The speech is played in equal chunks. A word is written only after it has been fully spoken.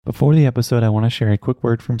Before the episode, I want to share a quick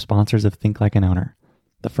word from sponsors of Think Like an Owner.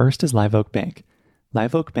 The first is Live Oak Bank.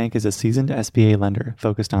 Live Oak Bank is a seasoned SBA lender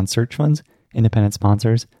focused on search funds, independent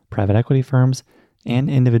sponsors, private equity firms, and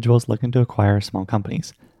individuals looking to acquire small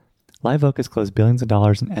companies. Live Oak has closed billions of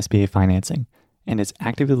dollars in SBA financing and is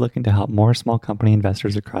actively looking to help more small company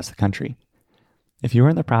investors across the country. If you are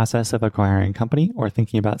in the process of acquiring a company or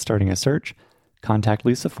thinking about starting a search, contact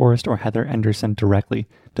Lisa Forrest or Heather Anderson directly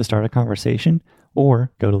to start a conversation,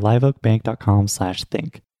 or go to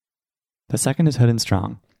liveoakbank.com/think. The second is Hood &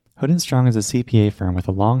 Strong. Hood & Strong is a CPA firm with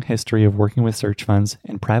a long history of working with search funds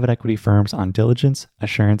and private equity firms on diligence,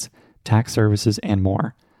 assurance, tax services, and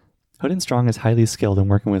more. Hood & Strong is highly skilled in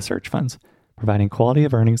working with search funds, providing quality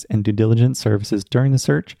of earnings and due diligence services during the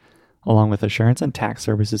search, along with assurance and tax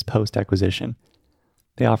services post-acquisition.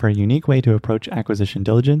 They offer a unique way to approach acquisition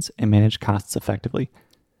diligence and manage costs effectively.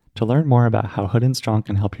 To learn more about how Hood & Strong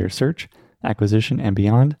can help your search, acquisition, and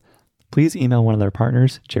beyond, please email one of their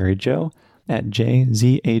partners, Jerry Joe, at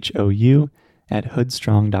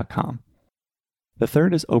jzhou@hoodstrong.com. The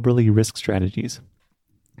third is Oberle Risk Strategies.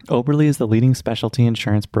 Oberle is the leading specialty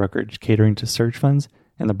insurance brokerage catering to search funds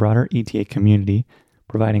and the broader ETA community,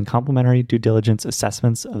 providing complimentary due diligence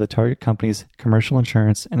assessments of the target company's commercial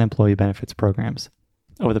insurance and employee benefits programs.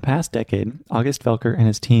 Over the past decade, August Felker and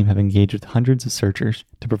his team have engaged with hundreds of searchers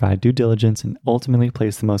to provide due diligence and ultimately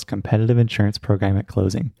place the most competitive insurance program at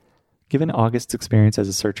closing. Given August's experience as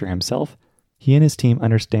a searcher himself, he and his team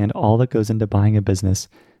understand all that goes into buying a business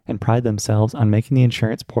and pride themselves on making the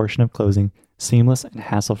insurance portion of closing seamless and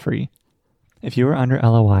hassle-free. If you are under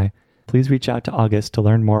LOI, please reach out to August to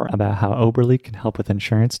learn more about how Oberle can help with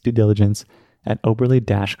insurance due diligence at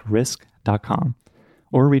oberle-risk.com.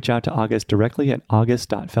 Or reach out to August directly at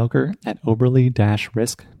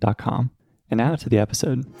august.felker@oberle-risk.com. And now to the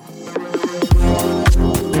episode.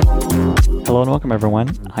 Hello and welcome everyone.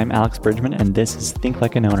 I'm Alex Bridgman and this is Think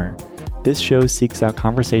Like an Owner. This show seeks out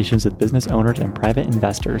conversations with business owners and private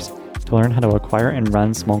investors to learn how to acquire and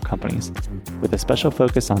run small companies, with a special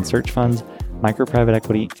focus on search funds, micro private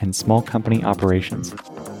equity, and small company operations.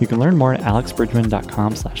 You can learn more at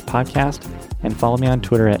alexbridgman.com/podcast and follow me on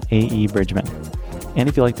Twitter at AEBridgman. And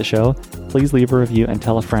if you like the show, please leave a review and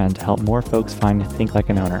tell a friend to help more folks find Think Like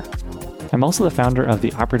an Owner. I'm also the founder of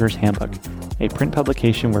The Operator's Handbook, a print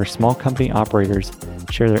publication where small company operators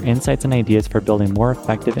share their insights and ideas for building more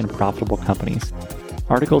effective and profitable companies.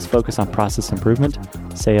 Articles focus on process improvement,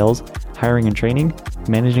 sales, hiring and training,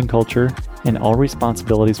 managing culture, and all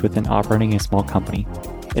responsibilities within operating a small company.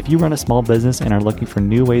 If you run a small business and are looking for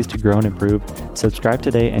new ways to grow and improve, subscribe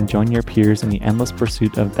today and join your peers in the endless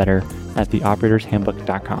pursuit of better at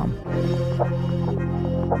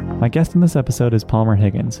theoperatorshandbook.com. My guest in this episode is Palmer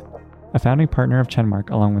Higgins, a founding partner of Chenmark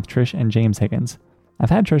along with Trish and James Higgins.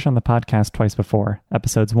 I've had Trish on the podcast twice before,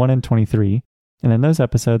 episodes 1 and 23, and in those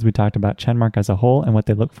episodes we talked about Chenmark as a whole and what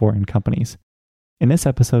they look for in companies. In this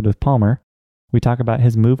episode with Palmer, we talk about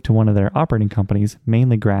his move to one of their operating companies,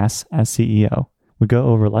 Mainly Grass, as CEO. We go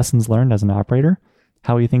over lessons learned as an operator,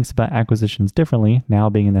 how he thinks about acquisitions differently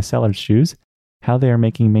now being in the seller's shoes, how they are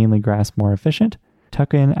making Mainly Grass more efficient,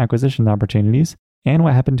 tuck-in acquisition opportunities, and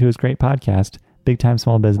what happened to his great podcast, Big Time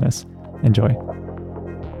Small Business. Enjoy.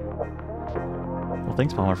 Well,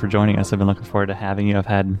 thanks, Palmer, for joining us. I've been looking forward to having you. I've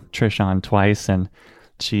had Trish on twice, and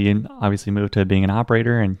she obviously moved to being an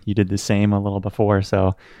operator, and you did the same a little before, so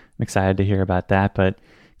I'm excited to hear about that. But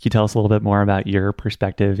can you tell us a little bit more about your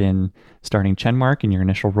perspective in starting Chenmark and your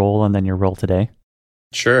initial role and then your role today?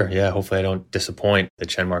 Sure. Yeah. Hopefully I don't disappoint the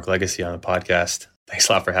Chenmark legacy on the podcast. Thanks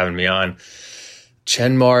a lot for having me on.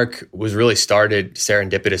 Chenmark was really started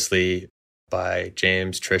serendipitously by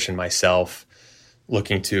James, Trish, and myself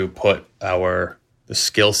looking to put the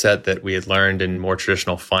skill set that we had learned in more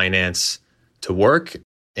traditional finance to work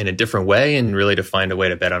in a different way and really to find a way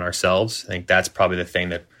to bet on ourselves. I think that's probably the thing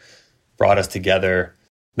that brought us together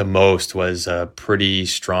the most, was a pretty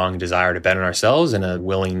strong desire to bet on ourselves and a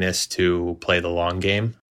willingness to play the long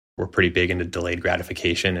game. We're pretty big into delayed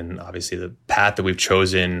gratification, and obviously the path that we've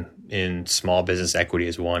chosen in small business equity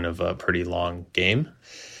is one of a pretty long game.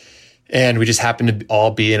 And we just happened to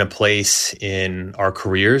all be in a place in our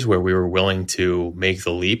careers where we were willing to make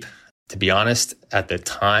the leap. To be honest, at the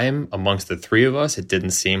time, amongst the three of us, it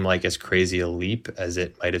didn't seem like as crazy a leap as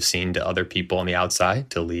it might have seemed to other people on the outside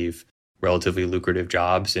to leave relatively lucrative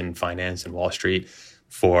jobs in finance and Wall Street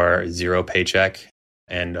for zero paycheck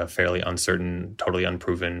and a fairly uncertain, totally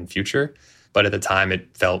unproven future. But at the time,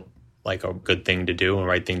 it felt like a good thing to do and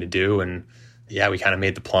right thing to do. And yeah, we kind of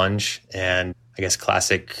made the plunge, and I guess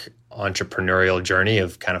classic entrepreneurial journey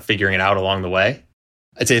of kind of figuring it out along the way.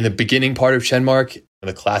 I'd say in the beginning part of Chenmark,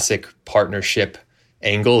 the classic partnership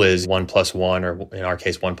angle is 1+1, or in our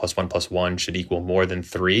case, 1+1+1 should equal more than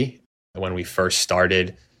 3. When we first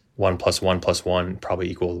started, 1+1+1 probably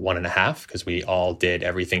equaled 1.5 because we all did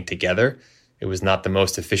everything together. It was not the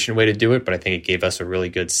most efficient way to do it, but I think it gave us a really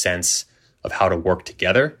good sense of how to work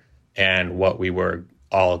together and what we were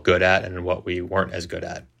all good at and what we weren't as good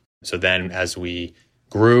at. So then as we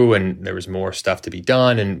grew and there was more stuff to be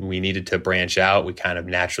done and we needed to branch out, we kind of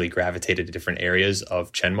naturally gravitated to different areas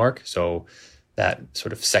of Chenmark. So that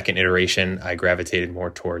sort of second iteration, I gravitated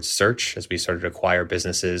more towards search. As we started to acquire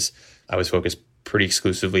businesses, I was focused pretty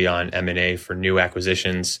exclusively on M&A for new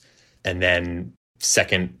acquisitions. And then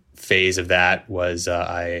second phase of that was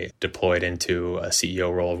I deployed into a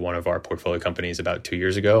CEO role of one of our portfolio companies about 2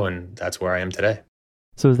 years ago, and that's where I am today.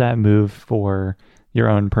 So is that move for your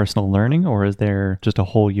own personal learning, or is there just a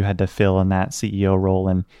hole you had to fill in that CEO role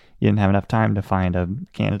and you didn't have enough time to find a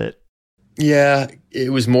candidate? Yeah,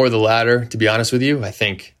 it was more the latter, to be honest with you. I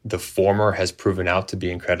think the former has proven out to be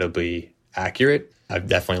incredibly accurate. I've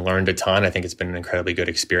definitely learned a ton. I think it's been an incredibly good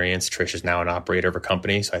experience. Trish is now an operator of a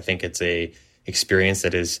company, so I think it's a experience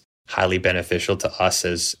that is highly beneficial to us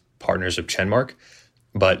as partners of Chenmark.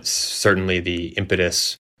 But certainly the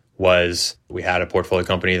impetus was we had a portfolio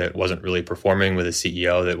company that wasn't really performing with a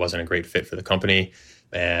CEO that wasn't a great fit for the company.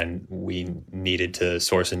 And we needed to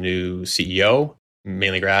source a new CEO.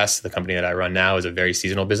 Mainly Grass, the company that I run now, is a very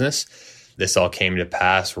seasonal business. This all came to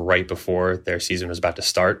pass right before their season was about to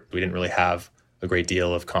start. We didn't really have a great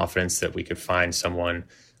deal of confidence that we could find someone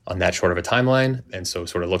on that short of a timeline. And so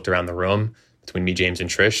sort of looked around the room between me, James, and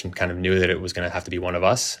Trish and kind of knew that it was going to have to be one of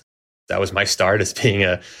us. That was my start as being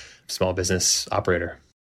a small business operator.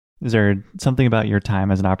 Is there something about your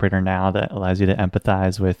time as an operator now that allows you to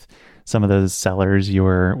empathize with some of those sellers you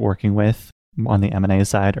were working with on the M&A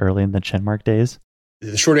side early in the Chenmark days?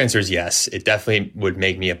 The short answer is yes. It definitely would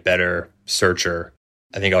make me a better searcher.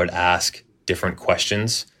 I think I would ask different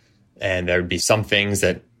questions. And there would be some things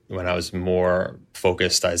that when I was more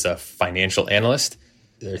focused as a financial analyst,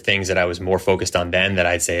 there are things that I was more focused on then that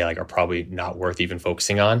I'd say like are probably not worth even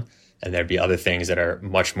focusing on. And there'd be other things that are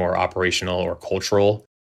much more operational or cultural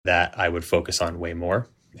that I would focus on way more.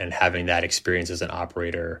 And having that experience as an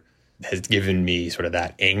operator has given me sort of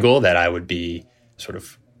that angle that I would be sort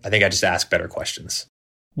of, I think I just ask better questions.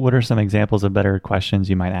 What are some examples of better questions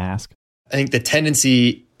you might ask? I think the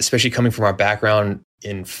tendency, especially coming from our background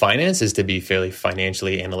in finance, is to be fairly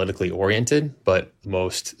financially analytically oriented, but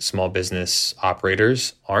most small business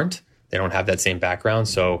operators aren't. They don't have that same background.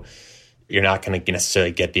 So you're not going to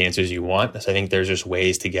necessarily get the answers you want. So I think there's just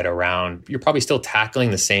ways to get around. You're probably still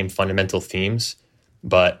tackling the same fundamental themes,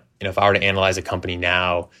 but if I were to analyze a company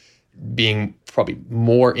now, being probably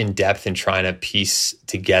more in depth in trying to piece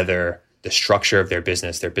together the structure of their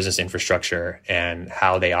business infrastructure, and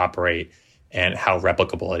how they operate and how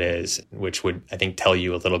replicable it is, which would, I think, tell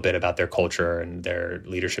you a little bit about their culture and their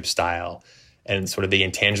leadership style and sort of the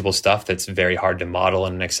intangible stuff that's very hard to model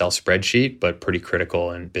in an Excel spreadsheet, but pretty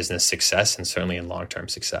critical in business success and certainly in long-term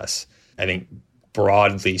success. I think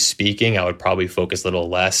broadly speaking, I would probably focus a little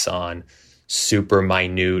less on super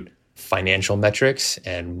minute financial metrics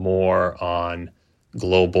and more on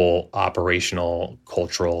global, operational,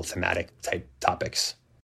 cultural, thematic type topics.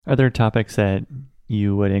 Are there topics that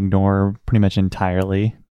you would ignore pretty much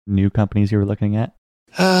entirely, new companies you were looking at?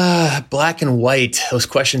 Black and white, those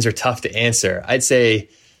questions are tough to answer. I'd say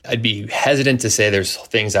I'd be hesitant to say there's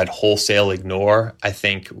things I'd wholesale ignore. I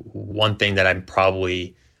think one thing that I'm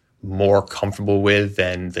probably more comfortable with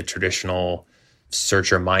than the traditional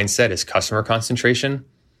searcher mindset is customer concentration.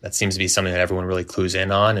 That seems to be something that everyone really clues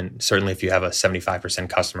in on. And certainly if you have a 75%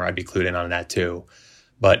 customer, I'd be clued in on that too.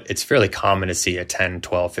 But it's fairly common to see a 10,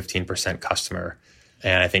 12, 15% customer.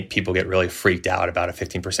 And I think people get really freaked out about a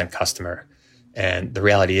 15% customer. And the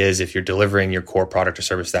reality is, if you're delivering your core product or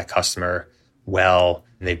service to that customer well,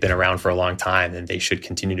 and they've been around for a long time, then they should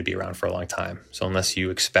continue to be around for a long time. So unless you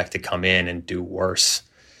expect to come in and do worse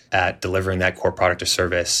at delivering that core product or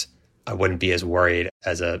service, I wouldn't be as worried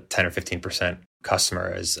as a 10 or 15%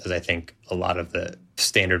 customer as I think a lot of the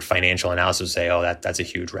standard financial analysis say, oh, that's a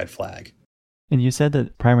huge red flag. And you said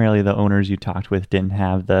that primarily the owners you talked with didn't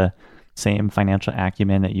have the same financial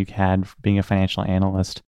acumen that you had being a financial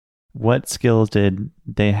analyst. What skills did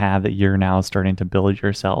they have that you're now starting to build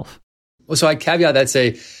yourself? Well, so I'd caveat that,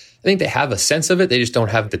 say, I think they have a sense of it. They just don't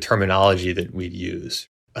have the terminology that we'd use.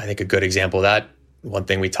 I think a good example of that, one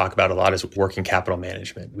thing we talk about a lot is working capital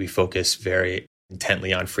management. We focus very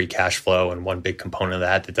intently on free cash flow. And one big component of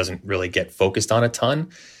that doesn't really get focused on a ton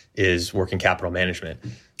is working capital management.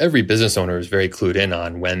 Every business owner is very clued in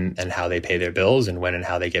on when and how they pay their bills and when and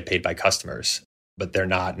how they get paid by customers. but they're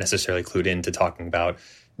not necessarily clued into talking about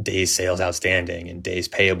days sales outstanding and days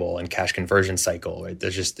payable and cash conversion cycle. Right?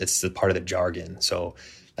 It's a part of the jargon. So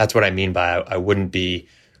that's what I mean by I wouldn't be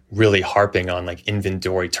really harping on like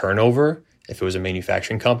inventory turnover. If it was a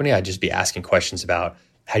manufacturing company, I'd just be asking questions about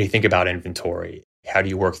how do you think about inventory? How do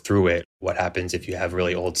you work through it? What happens if you have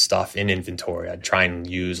really old stuff in inventory? I'd try and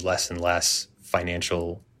use less and less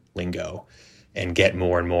financial lingo and get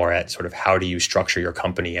more and more at sort of how do you structure your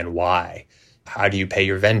company and why? How do you pay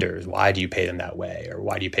your vendors? Why do you pay them that way? Or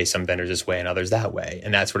why do you pay some vendors this way and others that way?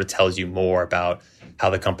 And that sort of tells you more about how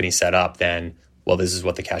the company's set up than, well, this is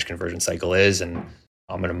what the cash conversion cycle is, and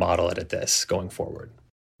I'm going to model it at this going forward.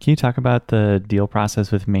 Can you talk about the deal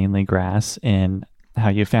process with Mainly Grass and how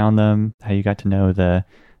you found them, how you got to know the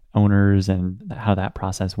owners, and how that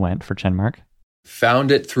process went for Chenmark?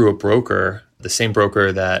 Found it through a broker, the same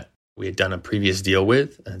broker that we had done a previous deal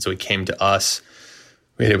with. And so he came to us.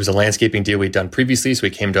 It was a landscaping deal we'd done previously. So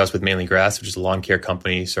he came to us with Mainly Grass, which is a lawn care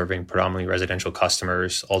company serving predominantly residential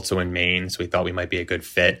customers, also in Maine. So we thought we might be a good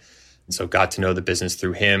fit. And so got to know the business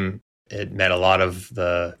through him. It met a lot of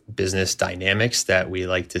the business dynamics that we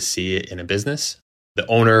like to see in a business. The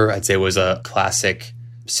owner, I'd say, was a classic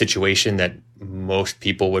situation that most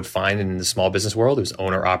people would find in the small business world. It was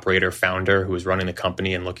owner, operator, founder who was running the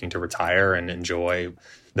company and looking to retire and enjoy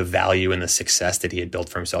the value and the success that he had built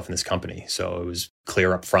for himself in this company. So it was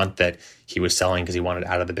clear up front that he was selling because he wanted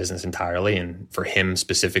out of the business entirely. And for him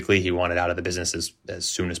specifically, he wanted out of the business as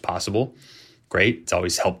soon as possible. Great. It's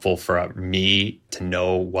always helpful for me to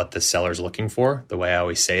know what the seller's looking for. The way I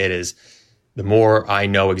always say it is, the more I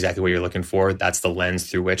know exactly what you're looking for, that's the lens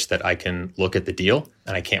through which that I can look at the deal.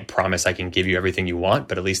 And I can't promise I can give you everything you want,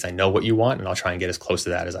 but at least I know what you want, and I'll try and get as close to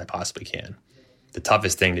that as I possibly can. The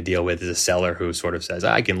toughest thing to deal with is a seller who sort of says,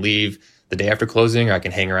 I can leave the day after closing, or I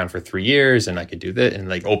can hang around for 3 years and I could do that, and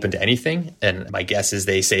like open to anything. And my guess is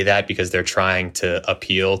they say that because they're trying to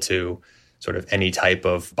appeal to sort of any type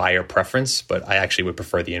of buyer preference. But I actually would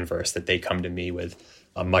prefer the inverse, that they come to me with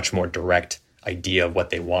a much more direct idea of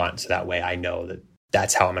what they want. So that way I know that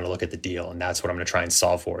that's how I'm going to look at the deal. And that's what I'm going to try and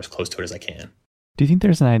solve for as close to it as I can. Do you think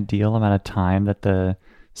there's an ideal amount of time that the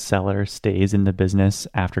seller stays in the business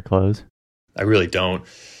after close? I really don't.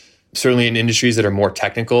 Certainly in industries that are more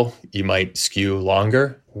technical, you might skew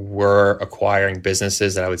longer. We're acquiring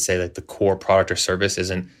businesses that I would say that the core product or service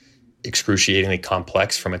isn't excruciatingly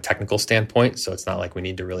complex from a technical standpoint. So it's not like we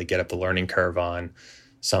need to really get up the learning curve on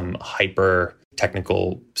some hyper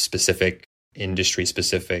technical specific, industry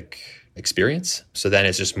specific experience. So then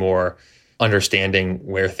it's just more understanding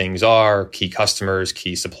where things are, key customers,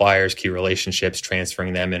 key suppliers, key relationships,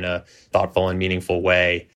 transferring them in a thoughtful and meaningful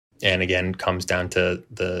way. And again, comes down to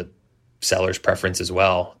the seller's preference as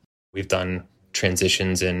well. We've done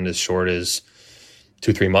transitions in as short as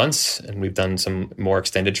 2-3 months, and we've done some more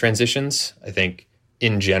extended transitions. I think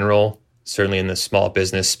in general, certainly in the small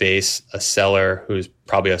business space, a seller who's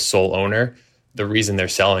probably a sole owner, the reason they're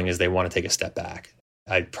selling is they want to take a step back.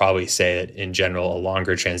 I'd probably say that in general, a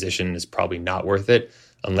longer transition is probably not worth it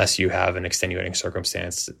unless you have an extenuating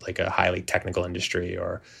circumstance like a highly technical industry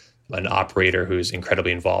or an operator who's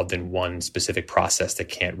incredibly involved in one specific process that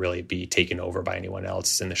can't really be taken over by anyone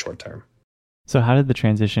else in the short term. So how did the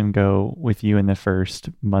transition go with you in the first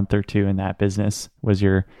month or two in that business? Was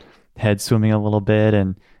your head swimming a little bit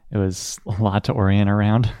and it was a lot to orient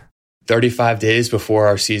around? 35 days before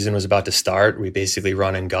our season was about to start, we basically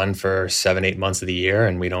run and gun for 7-8 months of the year,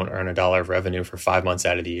 and we don't earn $1 of revenue for 5 months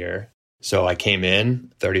out of the year. So I came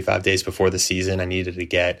in 35 days before the season. I needed to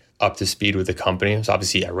get up to speed with the company. So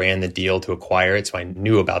obviously I ran the deal to acquire it. So I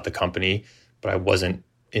knew about the company, but I wasn't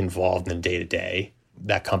involved in the day-to-day.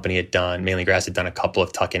 That company had done, Mainly Grass had done a couple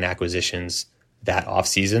of tuck-in acquisitions that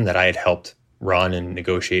off-season that I had helped run and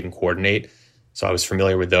negotiate and coordinate. So I was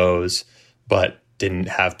familiar with those, but didn't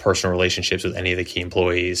have personal relationships with any of the key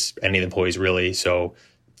employees, any of the employees really. So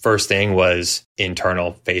first thing was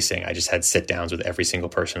internal facing. I just had sit downs with every single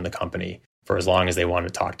person in the company for as long as they wanted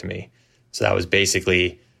to talk to me. So that was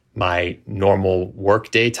basically my normal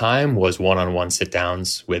workday time was one-on-one sit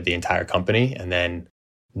downs with the entire company. And then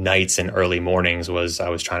nights and early mornings I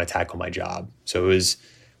was trying to tackle my job. So it was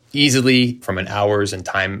easily, from an hours and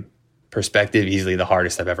time perspective, easily the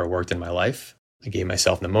hardest I've ever worked in my life. I gave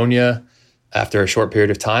myself pneumonia after a short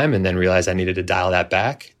period of time and then realized I needed to dial that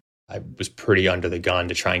back. I was pretty under the gun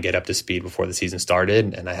to try and get up to speed before the season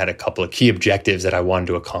started. And I had a couple of key objectives that I wanted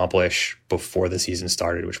to accomplish before the season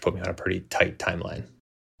started, which put me on a pretty tight timeline.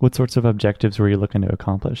 What sorts of objectives were you looking to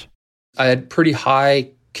accomplish? I had pretty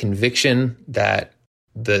high conviction that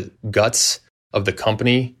the guts of the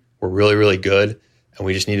company were really, really good. And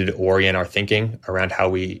we just needed to orient our thinking around how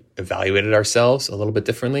we evaluated ourselves a little bit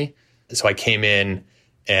differently. So I came in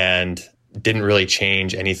and didn't really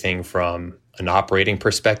change anything from an operating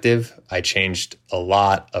perspective. I changed a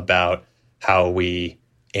lot about how we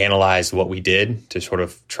analyzed what we did to sort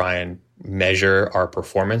of try and measure our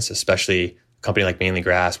performance, especially a company like Mainly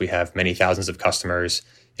Grass. We have many thousands of customers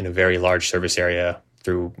in a very large service area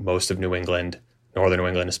through most of New England, northern New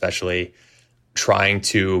England especially, trying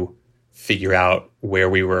to figure out where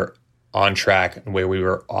we were on track and where we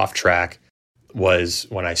were off track was,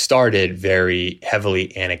 when I started, very heavily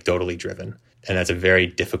anecdotally driven. And that's a very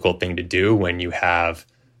difficult thing to do when you have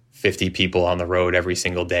 50 people on the road every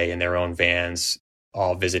single day in their own vans,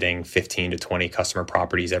 all visiting 15 to 20 customer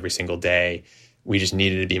properties every single day. We just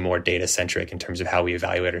needed to be more data centric in terms of how we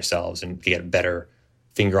evaluate ourselves and get a better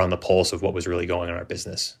finger on the pulse of what was really going on in our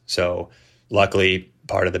business. So luckily,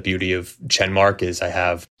 part of the beauty of ChenMark is I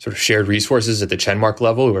have sort of shared resources at the ChenMark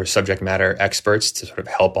level who are subject matter experts to sort of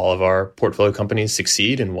help all of our portfolio companies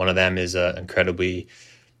succeed. And one of them is an incredibly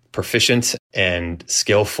proficient and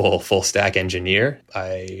skillful full stack engineer.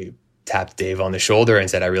 I tapped Dave on the shoulder and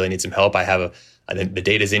said, I really need some help. The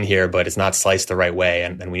data's in here, but it's not sliced the right way.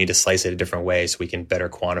 And we need to slice it a different way so we can better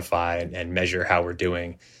quantify and measure how we're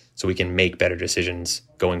doing so we can make better decisions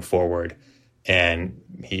going forward. And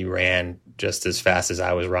he ran just as fast as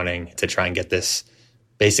I was running to try and get this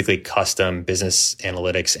basically custom business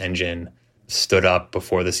analytics engine stood up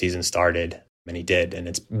before the season started. And he did. And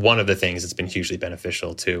it's one of the things that's been hugely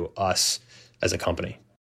beneficial to us as a company.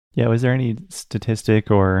 Yeah. Was there any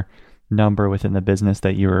statistic or number within the business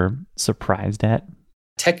that you were surprised at?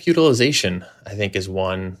 Tech utilization, I think, is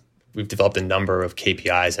one. We've developed a number of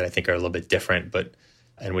KPIs that I think are a little bit different,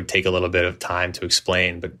 and would take a little bit of time to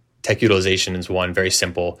explain. But tech utilization is one, very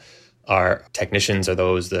simple. Our technicians are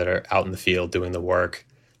those that are out in the field doing the work.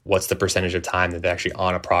 What's the percentage of time that they're actually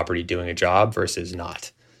on a property doing a job versus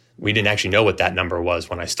not? We didn't actually know what that number was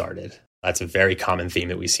when I started. That's a very common theme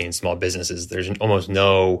that we see in small businesses. There's almost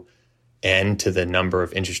no end to the number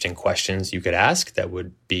of interesting questions you could ask that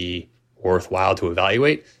would be worthwhile to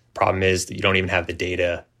evaluate. Problem is that you don't even have the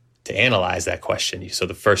data to analyze that question. So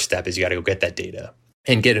the first step is you got to go get that data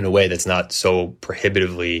and get in a way that's not so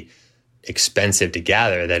prohibitively expensive to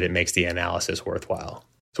gather that it makes the analysis worthwhile.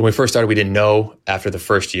 So when we first started, we didn't know. After the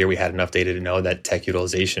first year, we had enough data to know that tech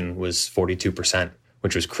utilization was 42%,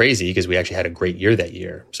 which was crazy because we actually had a great year that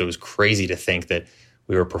year. So it was crazy to think that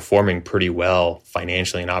we were performing pretty well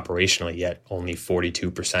financially and operationally, yet only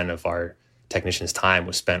 42% of our technicians' time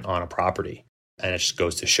was spent on a property. And it just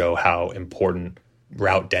goes to show how important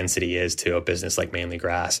route density is to a business like Mainly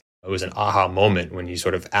Grass. It was an aha moment when you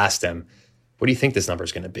sort of asked them, what do you think this number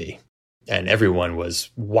is going to be? And everyone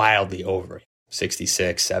was wildly over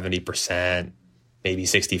 66, 70%, maybe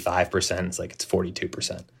 65%. It's like it's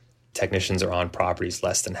 42%. Technicians are on properties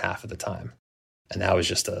less than half of the time. And that was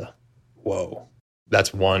just whoa.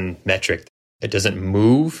 That's one metric. It doesn't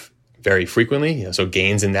move very frequently. So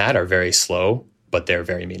gains in that are very slow, but they're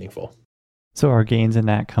very meaningful. So are gains in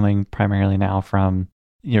that coming primarily now from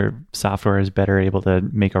your software is better able to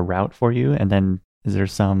make a route for you? And then is there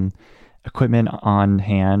some equipment on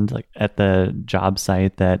hand, like at the job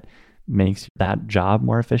site, that makes that job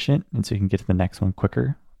more efficient and so you can get to the next one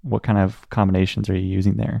quicker? What kind of combinations are you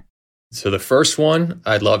using there? So the first one,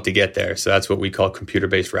 I'd love to get there. So that's what we call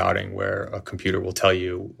computer-based routing, where a computer will tell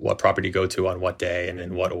you what property to go to on what day and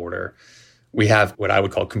in what order. We have what I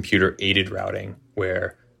would call computer-aided routing,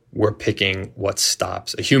 where we're picking what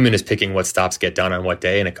stops. A human is picking what stops get done on what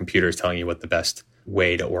day, and a computer is telling you what the best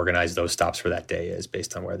way to organize those stops for that day is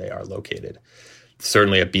based on where they are located.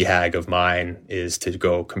 Certainly a BHAG of mine is to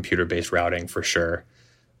go computer-based routing for sure.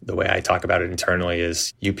 The way I talk about it internally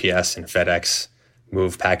is UPS and FedEx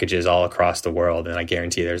move packages all across the world. And I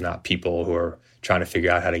guarantee there's not people who are trying to figure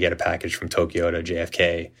out how to get a package from Tokyo to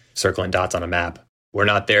JFK, circling dots on a map. We're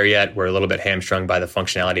not there yet. We're a little bit hamstrung by the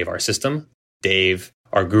functionality of our system. Dave,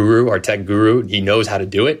 our guru, our tech guru, he knows how to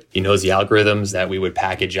do it. He knows the algorithms that we would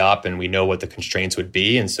package up, and we know what the constraints would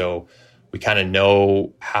be. And so we kind of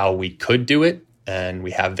know how we could do it, and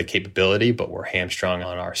we have the capability, but we're hamstrung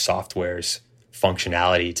on our software's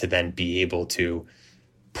functionality to then be able to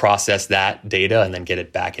process that data and then get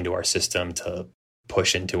it back into our system to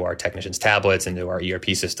push into our technicians' tablets, into our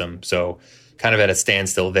ERP system. So kind of at a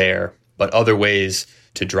standstill there. But other ways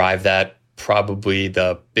to drive that, probably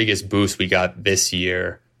the biggest boost we got this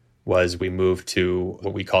year was we moved to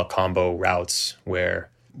what we call combo routes, where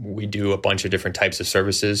we do a bunch of different types of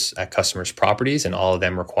services at customers' properties, and all of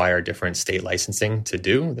them require different state licensing to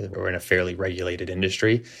do. We're in a fairly regulated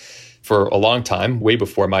industry. For a long time, way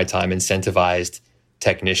before my time, incentivized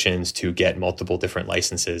technicians to get multiple different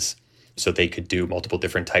licenses so they could do multiple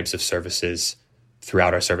different types of services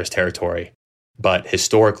throughout our service territory. But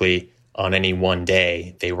historically, on any one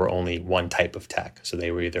day, they were only one type of tech. So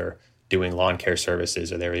they were either doing lawn care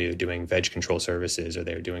services, or they were either doing veg control services, or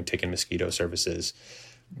they were doing tick and mosquito services.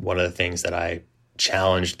 One of the things that I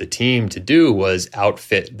challenged the team to do was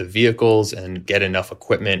outfit the vehicles and get enough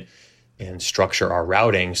equipment and structure our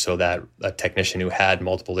routing so that a technician who had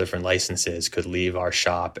multiple different licenses could leave our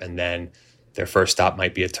shop, and then their first stop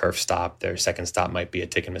might be a turf stop, their second stop might be a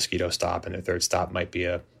tick and mosquito stop, and their third stop might be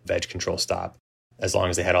a veg control stop, as long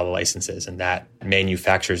as they had all the licenses. And that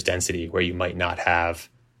manufactures density where you might not have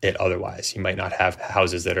it otherwise. You might not have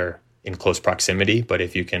houses that are in close proximity, but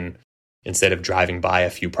if you can, instead of driving by a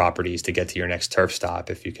few properties to get to your next turf stop,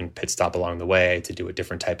 if you can pit stop along the way to do a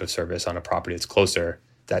different type of service on a property that's closer,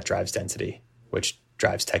 that drives density, which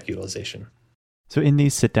drives tech utilization. So in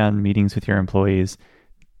these sit-down meetings with your employees,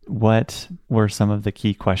 what were some of the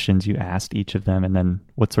key questions you asked each of them? And then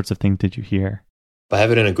what sorts of things did you hear? I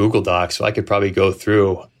have it in a Google Doc, so I could probably go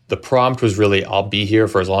through. The prompt was really, I'll be here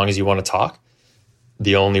for as long as you want to talk.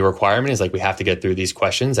 The only requirement is we have to get through these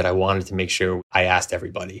questions, and I wanted to make sure I asked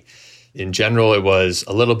everybody. In general, it was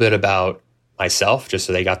a little bit about myself, just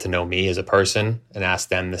so they got to know me as a person, and asked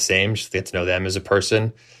them the same, just to get to know them as a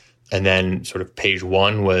person. And then sort of page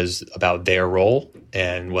one was about their role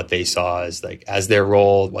and what they saw as their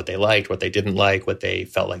role, what they liked, what they didn't like, what they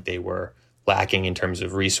felt like they were lacking in terms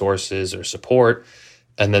of resources or support.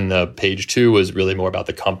 And then the page two was really more about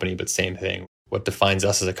the company, but same thing. What defines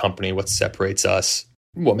us as a company? What separates us?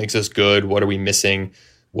 What makes us good? What are we missing?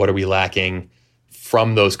 What are we lacking?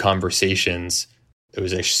 From those conversations, it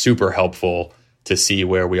was super helpful to see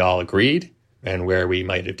where we all agreed and where we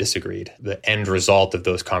might have disagreed. The end result of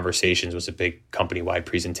those conversations was a big company-wide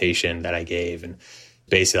presentation that I gave. And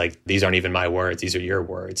basically, these aren't even my words, these are your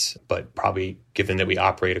words. But probably given that we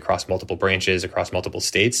operate across multiple branches, across multiple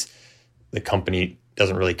states, the company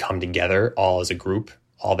doesn't really come together all as a group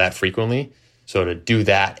all that frequently. So to do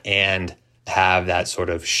that and have that sort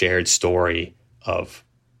of shared story of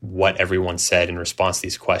what everyone said in response to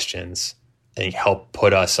these questions, I think helped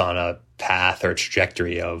put us on a path or a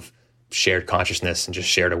trajectory of shared consciousness and just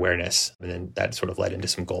shared awareness. And then that sort of led into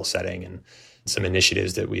some goal setting and some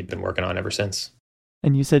initiatives that we've been working on ever since.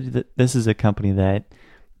 And you said that this is a company that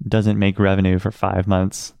doesn't make revenue for 5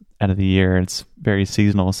 months out of the year. It's very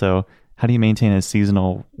seasonal. So how do you maintain a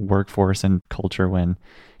seasonal workforce and culture when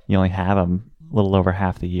you only have them a little over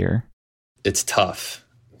half the year? It's tough.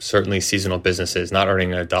 Certainly seasonal businesses, not earning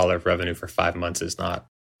 $1 of revenue for 5 months is not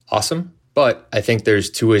awesome. But I think there's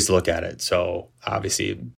two ways to look at it. So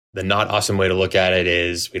obviously, the not awesome way to look at it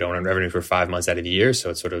is we don't earn revenue for 5 months out of the year. So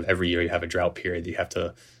it's sort of every year you have a drought period that you have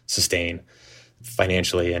to sustain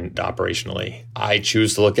financially and operationally. I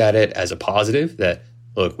choose to look at it as a positive that,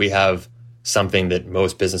 look, we have something that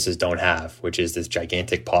most businesses don't have, which is this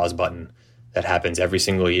gigantic pause button that happens every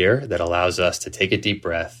single year that allows us to take a deep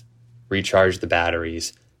breath, recharge the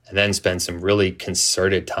batteries, and then spend some really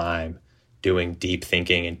concerted time doing deep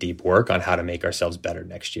thinking and deep work on how to make ourselves better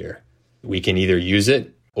next year. We can either use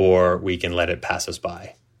it or we can let it pass us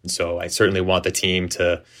by. So I certainly want the team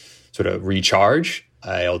to sort of recharge.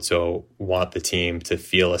 I also want the team to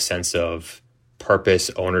feel a sense of purpose,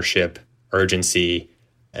 ownership, urgency,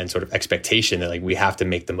 and sort of expectation that we have to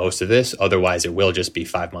make the most of this. Otherwise, it will just be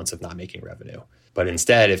 5 months of not making revenue. But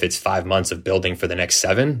instead, if it's 5 months of building for the next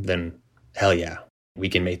 7, then hell yeah, we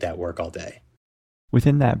can make that work all day.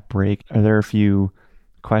 Within that break, are there a few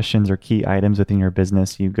questions or key items within your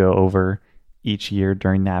business you go over each year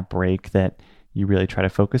during that break that you really try to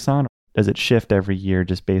focus on? Does it shift every year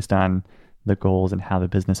just based on the goals and how the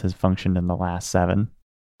business has functioned in the last 7?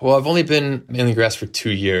 Well, I've only been mailing grass for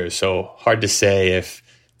 2 years, so hard to say if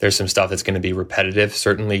there's some stuff that's going to be repetitive.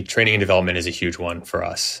 Certainly, training and development is a huge one for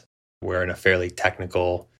us. We're in a fairly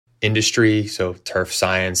technical industry, so turf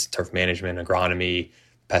science, turf management, agronomy,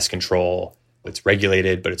 pest control. It's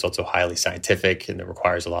regulated, but it's also highly scientific, and it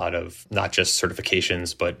requires a lot of not just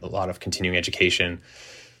certifications, but a lot of continuing education.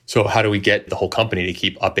 So how do we get the whole company to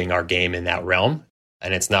keep upping our game in that realm?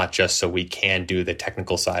 And it's not just so we can do the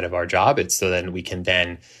technical side of our job. It's so then we can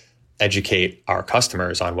then educate our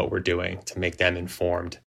customers on what we're doing to make them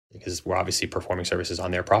informed, because we're obviously performing services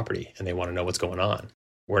on their property and they want to know what's going on.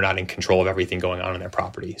 We're not in control of everything going on their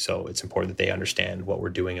property. So it's important that they understand what we're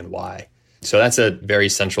doing and why. So that's a very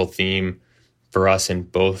central theme for us in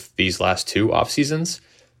both these last 2 off seasons.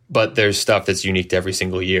 But there's stuff that's unique to every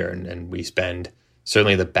single year. And we spend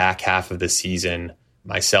certainly the back half of the season,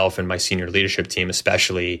 myself and my senior leadership team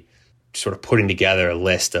especially, sort of putting together a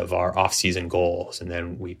list of our off-season goals. And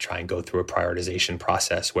then we try and go through a prioritization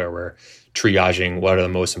process where we're triaging what are the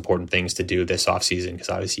most important things to do this off-season, because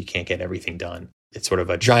obviously you can't get everything done. It's sort of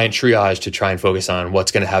a giant triage to try and focus on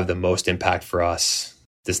what's going to have the most impact for us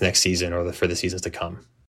this next season or for the seasons to come.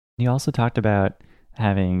 You also talked about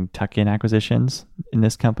having tuck-in acquisitions in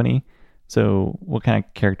this company. So what kind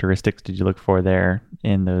of characteristics did you look for there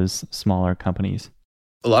in those smaller companies?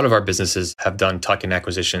 A lot of our businesses have done tuck-in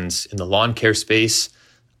acquisitions in the lawn care space.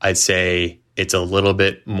 I'd say it's a little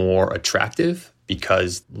bit more attractive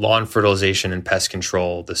because lawn fertilization and pest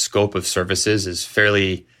control, the scope of services is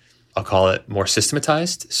fairly, I'll call it, more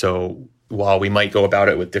systematized. So while we might go about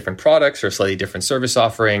it with different products or slightly different service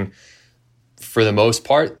offering, for the most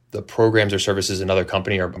part, the programs or services in another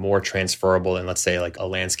company are more transferable than, let's say, like a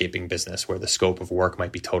landscaping business where the scope of work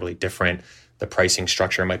might be totally different. The pricing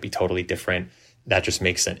structure might be totally different. That just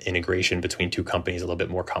makes an integration between two companies a little bit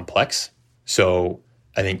more complex. So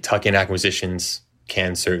I think tuck-in acquisitions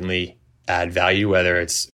can certainly add value, whether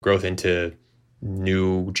it's growth into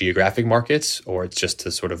new geographic markets or it's just to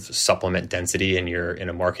sort of supplement density in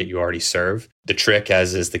a market you already serve. The trick,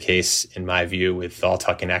 as is the case in my view with all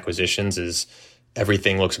tuck-in acquisitions, is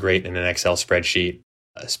everything looks great in an Excel spreadsheet,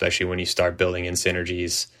 especially when you start building in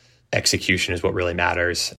synergies. Execution is what really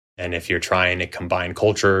matters. And if you're trying to combine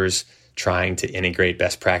cultures, trying to integrate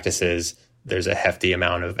best practices, there's a hefty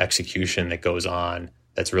amount of execution that goes on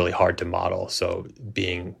that's really hard to model. So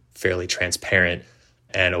being fairly transparent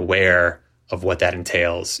and aware of what that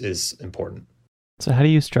entails is important. So how do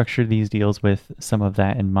you structure these deals with some of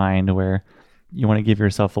that in mind, where you want to give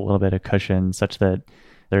yourself a little bit of cushion such that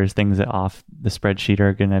there's things that off the spreadsheet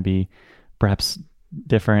are going to be perhaps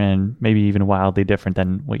different and maybe even wildly different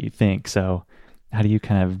than what you think? So how do you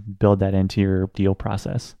kind of build that into your deal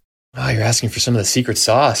process? Oh, you're asking for some of the secret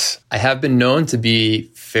sauce. I have been known to be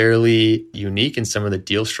fairly unique in some of the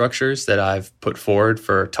deal structures that I've put forward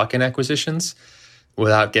for tuck-in acquisitions.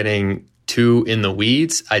 Without getting too in the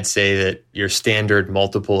weeds, I'd say that your standard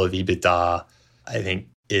multiple of EBITDA, I think,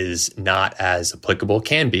 is not as applicable,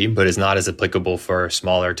 can be, but is not as applicable for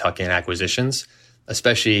smaller tuck-in acquisitions.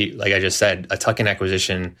 Especially, like I just said, a tuck-in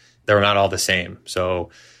acquisition, they're not all the same.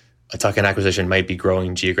 So a tuck-in acquisition might be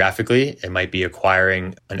growing geographically. It might be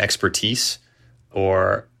acquiring an expertise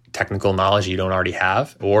or technical knowledge you don't already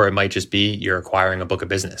have, or it might just be you're acquiring a book of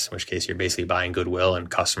business, in which case you're basically buying goodwill and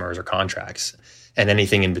customers or contracts and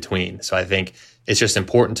anything in between. So I think it's just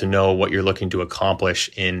important to know what you're looking to accomplish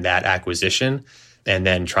in that acquisition and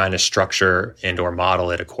then trying to structure and or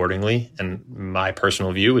model it accordingly. And my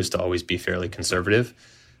personal view is to always be fairly conservative.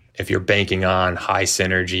 If you're banking on high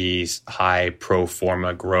synergies, high pro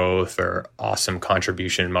forma growth, or awesome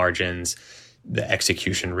contribution margins, the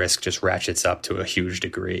execution risk just ratchets up to a huge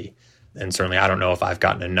degree. And certainly, I don't know if I've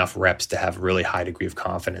gotten enough reps to have really high degree of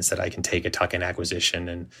confidence that I can take a tuck-in acquisition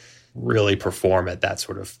and really perform at that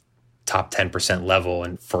sort of top 10% level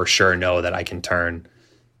and for sure know that I can turn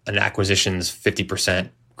an acquisition's 50%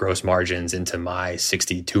 gross margins into my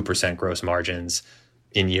 62% gross margins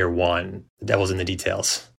in year one. The devil's in the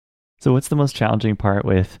details. So what's the most challenging part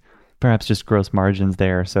with perhaps just gross margins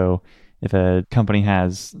there? So if a company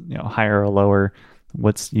has, higher or lower,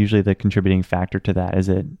 what's usually the contributing factor to that? Is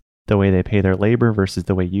it the way they pay their labor versus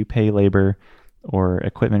the way you pay labor, or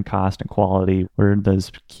equipment cost and quality? What are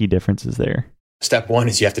those key differences there? Step one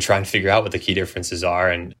is you have to try and figure out what the key differences are.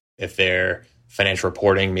 And if their financial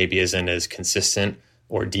reporting maybe isn't as consistent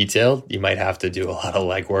or detailed, you might have to do a lot of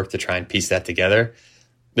legwork to try and piece that together.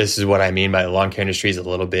 This is what I mean by the lawn care industry is a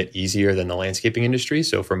little bit easier than the landscaping industry.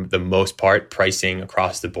 So for the most part, pricing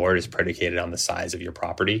across the board is predicated on the size of your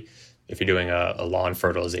property. If you're doing a lawn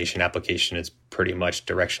fertilization application, it's pretty much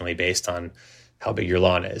directionally based on how big your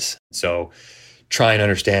lawn is. So try and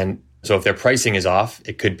understand. So if their pricing is off,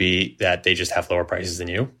 it could be that they just have lower prices than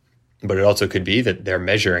you, but it also could be that they're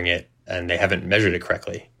measuring it and they haven't measured it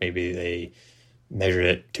correctly. Maybe they measured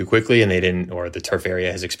it too quickly and they didn't, or the turf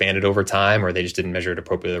area has expanded over time, or they just didn't measure it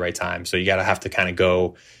appropriately at the right time. So you got to have to kind of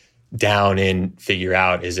go down and figure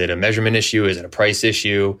out, is it a measurement issue? Is it a price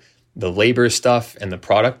issue? The labor stuff and the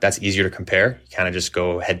product, that's easier to compare. You kind of just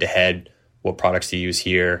go head to head. What products do you use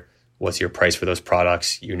here? What's your price for those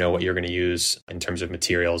products? You know what you're going to use in terms of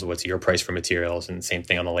materials. What's your price for materials? And same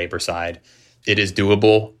thing on the labor side. It is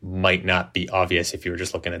doable, might not be obvious if you were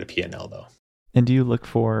just looking at a P&L though. And do you look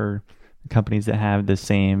for companies that have the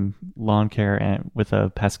same lawn care and with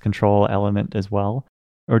a pest control element as well?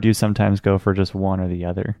 Or do you sometimes go for just one or the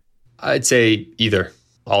other? I'd say either,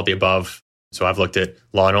 all the above. So I've looked at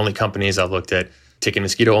lawn-only companies. I've looked at tick and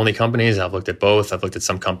mosquito-only companies. I've looked at both. I've looked at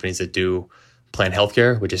some companies that do plant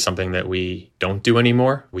healthcare, which is something that we don't do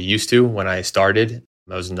anymore. We used to when I started.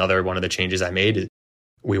 That was another one of the changes I made.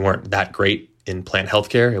 We weren't that great in plant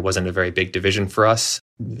healthcare. It wasn't a very big division for us.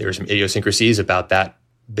 There were some idiosyncrasies about that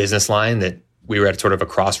business line that we were at sort of a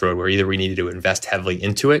crossroad where either we needed to invest heavily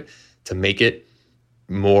into it to make it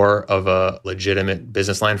more of a legitimate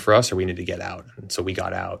business line for us, or we needed to get out. And so we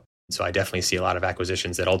got out. So I definitely see a lot of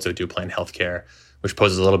acquisitions that also do plant healthcare, which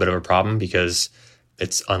poses a little bit of a problem because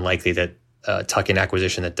it's unlikely that a tuck-in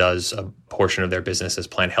acquisition that does a portion of their business as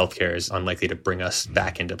plant healthcare is unlikely to bring us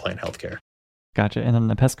back into plant healthcare. Gotcha. And on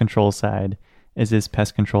the pest control side, is this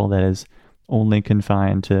pest control that is only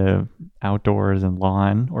confined to outdoors and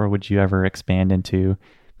lawn, or would you ever expand into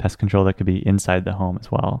pest control that could be inside the home as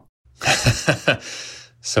well?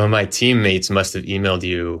 Some of my teammates must have emailed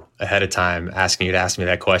you ahead of time asking you to ask me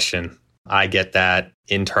that question. I get that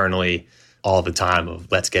internally all the time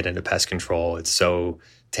of let's get into pest control. It's so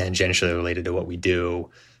tangentially related to what we do.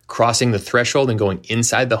 Crossing the threshold and going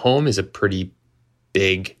inside the home is a pretty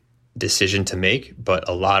big decision to make, but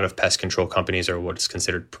a lot of pest control companies are what is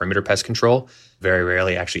considered perimeter pest control. Very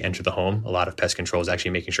rarely actually enter the home. A lot of pest control is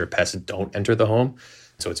actually making sure pests don't enter the home.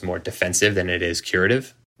 So it's more defensive than it is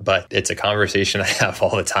curative. But it's a conversation I have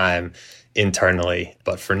all the time internally.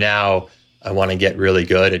 But for now, I want to get really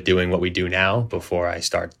good at doing what we do now before I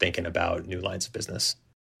start thinking about new lines of business.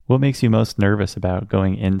 What makes you most nervous about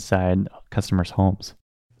going inside customers' homes?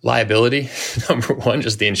 Liability, number one,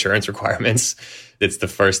 just the insurance requirements. It's the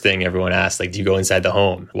first thing everyone asks, like, do you go inside the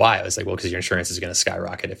home? Why? I was like, well, because your insurance is going to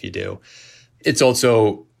skyrocket if you do. It's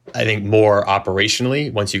also, I think, more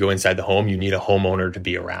operationally, once you go inside the home, you need a homeowner to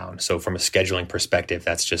be around. So from a scheduling perspective,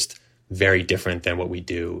 that's just very different than what we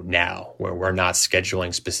do now, where we're not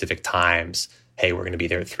scheduling specific times. Hey, we're going to be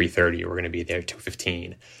there at 3:30 or we're going to be there at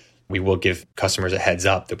 2:15. We will give customers a heads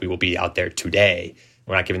up that we will be out there today.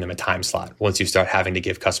 We're not giving them a time slot. Once you start having to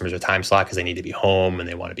give customers a time slot because they need to be home and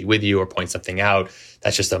they want to be with you or point something out,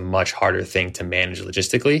 that's just a much harder thing to manage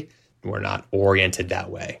logistically. We're not oriented that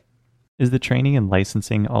way. Is the training and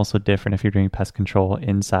licensing also different if you're doing pest control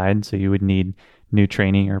inside? So you would need new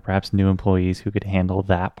training or perhaps new employees who could handle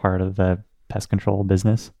that part of the pest control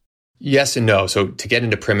business? Yes and no. So to get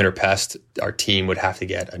into perimeter pest, our team would have to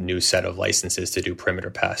get a new set of licenses to do perimeter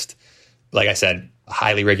pest. Like I said, a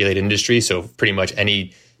highly regulated industry. So pretty much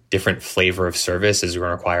any different flavor of service is going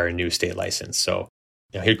to require a new state license. So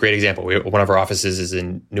here's a great example. One of our offices is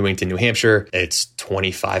in Newington, New Hampshire. It's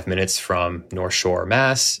 25 minutes from North Shore,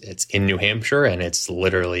 Mass. It's in New Hampshire, and it's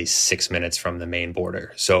literally 6 minutes from the Maine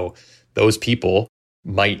border. So those people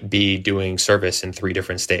might be doing service in 3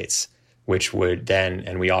 different states, which would then,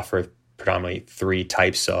 and we offer predominantly 3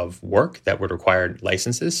 types of work that would require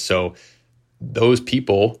licenses. So those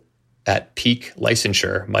people at peak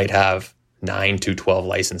licensure might have 9 to 12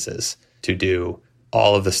 licenses to do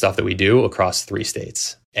all of the stuff that we do across 3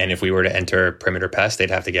 states. And if we were to enter perimeter pest, they'd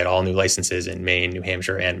have to get all new licenses in Maine, New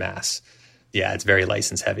Hampshire, and Mass. Yeah, it's very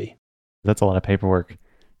license heavy. That's a lot of paperwork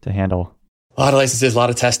to handle. A lot of licenses, a lot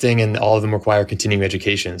of testing, and all of them require continuing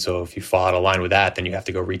education. So if you fall out of line with that, then you have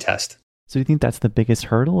to go retest. So you think that's the biggest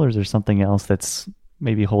hurdle, or is there something else that's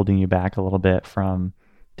maybe holding you back a little bit from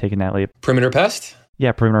taking that leap? Perimeter pest?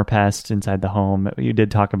 Yeah, perimeter pest inside the home. You did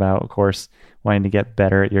talk about, of course, wanting to get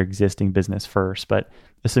better at your existing business first, but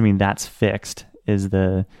assuming that's fixed, is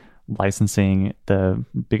the licensing the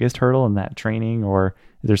biggest hurdle in that training, or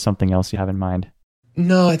is there something else you have in mind?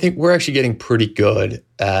 No, I think we're actually getting pretty good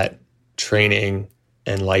at training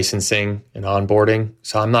and licensing and onboarding.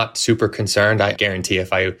 So I'm not super concerned. I guarantee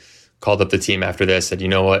if I called up the team after this, said, you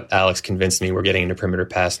know what, Alex convinced me we're getting into perimeter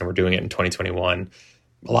pest and we're doing it in 2021,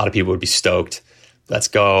 a lot of people would be stoked. Let's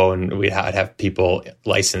go. And I'd have people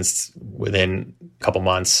licensed within a couple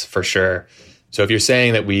months for sure. So if you're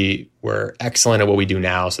saying that we were excellent at what we do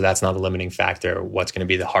now, so that's not the limiting factor, what's going to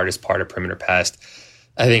be the hardest part of perimeter pest?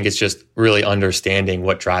 I think it's just really understanding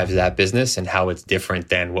what drives that business and how it's different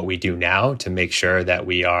than what we do now to make sure that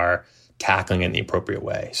we are tackling it in the appropriate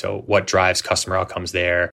way. So what drives customer outcomes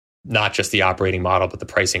there, not just the operating model, but the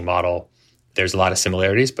pricing model. There's a lot of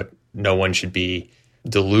similarities, but no one should be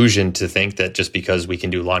delusioned to think that just because we can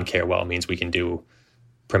do lawn care well means we can do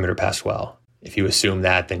perimeter pest well. If you assume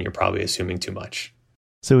that, then you're probably assuming too much.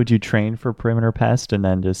 So would you train for perimeter pest and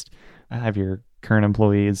then just have your current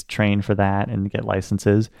employees train for that and get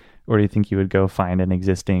licenses? Or do you think you would go find an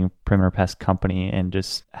existing perimeter pest company and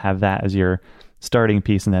just have that as your starting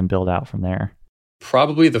piece and then build out from there?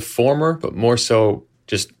 Probably the former, but more so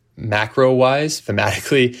just macro-wise,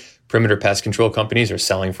 thematically, perimeter pest control companies are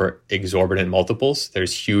selling for exorbitant multiples.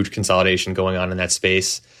 There's huge consolidation going on in that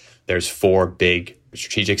space. There's 4 big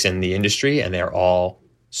strategics in the industry, and they're all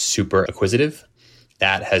super acquisitive.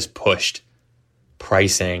 That has pushed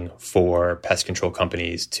pricing for pest control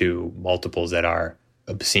companies to multiples that are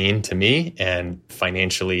obscene to me and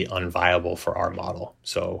financially unviable for our model.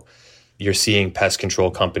 So you're seeing pest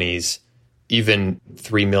control companies, even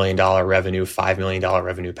 $3 million revenue, $5 million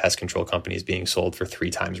revenue pest control companies being sold for 3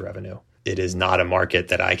 times revenue. It is not a market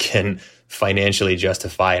that I can financially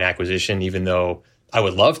justify an acquisition, even though I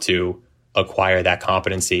would love to acquire that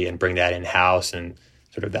competency and bring that in-house. And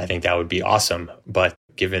sort of, I think that would be awesome. But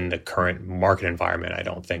given the current market environment, I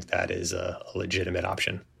don't think that is a legitimate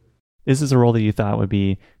option. Is this a role that you thought would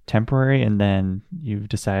be temporary and then you've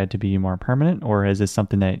decided to be more permanent? Or is this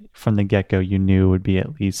something that from the get-go you knew would be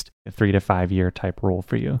at least a 3 to 5 year type role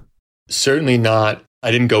for you? Certainly not. I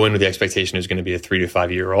didn't go in with the expectation it was going to be a 3 to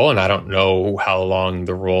 5 year role, and I don't know how long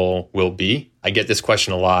the role will be. I get this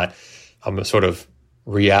question a lot. I'm going to sort of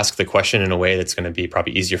re-ask the question in a way that's going to be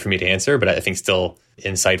probably easier for me to answer, but I think still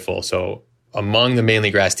insightful. So among the Mainly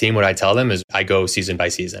Grass team, what I tell them is I go season by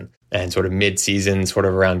season, and sort of mid-season, sort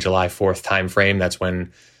of around July 4th timeframe. That's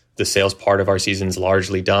when the sales part of our season is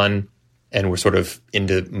largely done, and we're sort of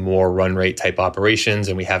into more run rate type operations,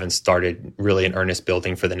 and we haven't started really in earnest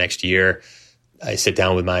building for the next year. I sit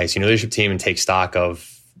down with my senior leadership team and take stock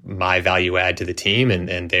of my value add to the team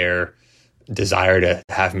and their desire to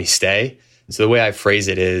have me stay. So the way I phrase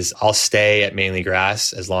it is I'll stay at Mainly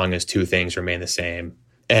Grass as long as 2 things remain the same.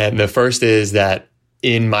 And the first is that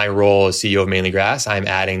in my role as CEO of Mainly Grass, I'm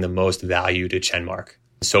adding the most value to ChenMark.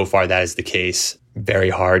 So far, that is the case. Very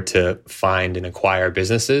hard to find and acquire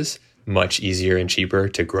businesses, much easier and cheaper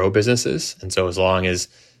to grow businesses. And so as long as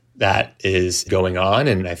that is going on,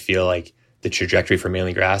 and I feel like the trajectory for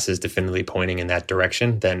Mainly Grass is definitely pointing in that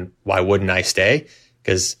direction, then why wouldn't I stay?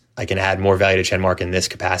 Because I can add more value to ChenMark in this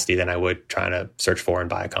capacity than I would trying to search for and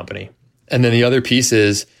buy a company. And then the other piece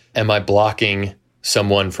is, am I blocking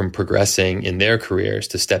someone from progressing in their careers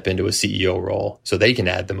to step into a CEO role so they can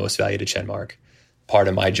add the most value to ChenMark? Part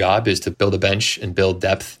of my job is to build a bench and build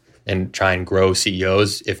depth and try and grow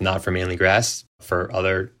CEOs, if not for Mainly Grass, for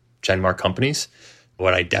other ChenMark companies.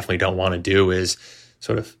 What I definitely don't want to do is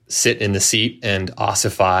sort of sit in the seat and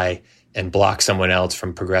ossify and block someone else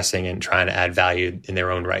from progressing and trying to add value in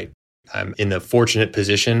their own right. I'm in the fortunate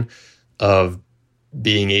position of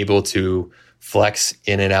being able to flex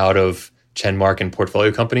in and out of ChenMark and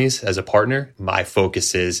portfolio companies as a partner. My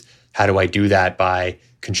focus is how do I do that by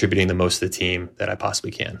contributing the most to the team that I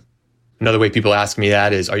possibly can. Another way people ask me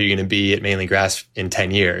that is, are you going to be at Mainly Grass in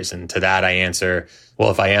 10 years? And to that I answer,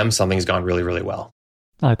 well, if I am, something's gone really, really well.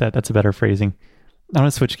 I like that. That's a better phrasing. I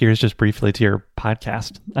want to switch gears just briefly to your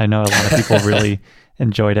podcast. I know a lot of people really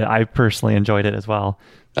enjoyed it. I personally enjoyed it as well.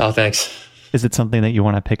 Oh, thanks. Is it something that you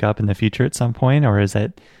want to pick up in the future at some point, or is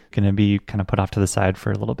it going to be kind of put off to the side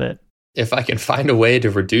for a little bit? If I can find a way to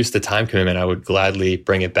reduce the time commitment, I would gladly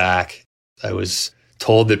bring it back. I was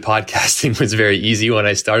told that podcasting was very easy when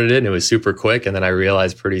I started it, and it was super quick. And then I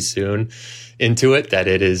realized pretty soon into it that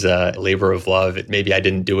it is a labor of love. Maybe I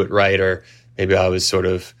didn't do it right, or maybe I was sort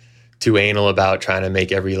of too anal about trying to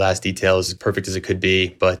make every last detail as perfect as it could be.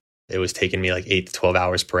 But it was taking me like 8 to 12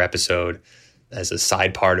 hours per episode as a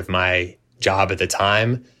side part of my job at the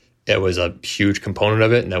time. It was a huge component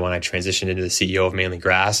of it. And then when I transitioned into the CEO of Mainly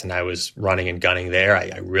Grass and I was running and gunning there,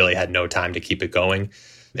 I really had no time to keep it going.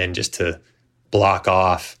 And just to block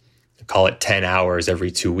off, call it 10 hours every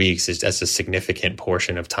 2 weeks, that's a significant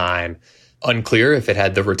portion of time. Unclear if it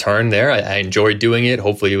had the return there. I enjoyed doing it.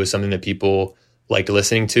 Hopefully it was something that people liked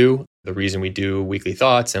listening to. The reason we do weekly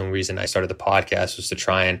thoughts and the reason I started the podcast was to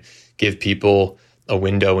try and give people a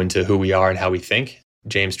window into who we are and how we think.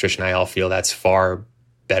 James, Trish, and I all feel that's far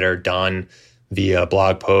better done via a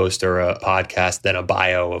blog post or a podcast than a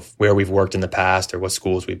bio of where we've worked in the past or what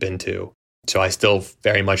schools we've been to. So I still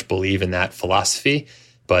very much believe in that philosophy,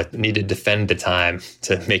 but need to defend the time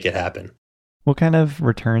to make it happen. What kind of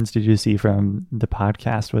returns did you see from the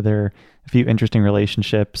podcast? Were there a few interesting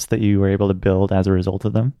relationships that you were able to build as a result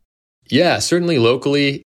of them? Yeah, certainly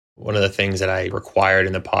locally. One of the things that I required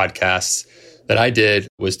in the podcasts that I did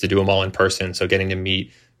was to do them all in person. So getting to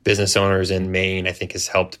meet business owners in Maine, I think has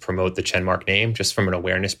helped promote the ChenMark name just from an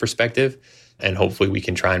awareness perspective. And hopefully we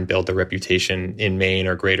can try and build the reputation in Maine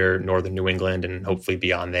or greater northern New England and hopefully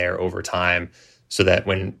beyond there over time so that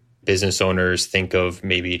when business owners think of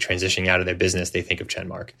maybe transitioning out of their business, they think of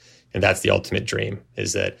ChenMark. And that's the ultimate dream,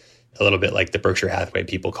 is that a little bit like the Berkshire Hathaway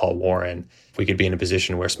people call Warren. If we could be in a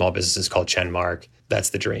position where small businesses call ChenMark,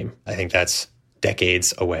 that's the dream. I think that's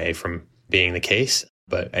decades away from being the case,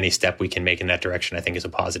 but any step we can make in that direction, I think is a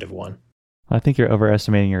positive one. Well, I think you're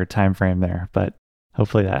overestimating your time frame there, but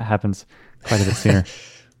hopefully that happens quite a bit sooner.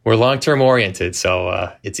 We're long-term oriented,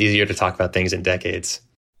 so it's easier to talk about things in decades.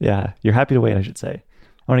 Yeah, you're happy to wait, I should say.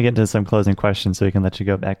 I want to get into some closing questions so we can let you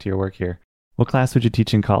go back to your work here. What class would you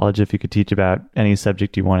teach in college if you could teach about any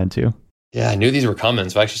subject you wanted to? Yeah, I knew these were coming,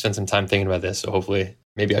 so I actually spent some time thinking about this. So hopefully,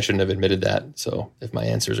 maybe I shouldn't have admitted that. So if my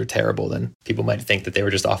answers are terrible, then people might think that they were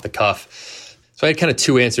just off the cuff. So I had kind of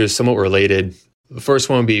two answers, somewhat related. The first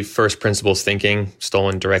one would be first principles thinking,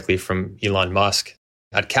 stolen directly from Elon Musk.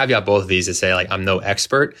 I'd caveat both of these to say, I'm no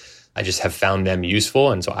expert. I just have found them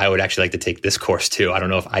useful. And so I would actually like to take this course too. I don't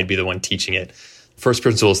know if I'd be the one teaching it. First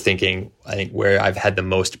principles thinking, I think where I've had the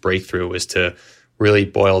most breakthrough was to really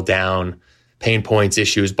boil down pain points,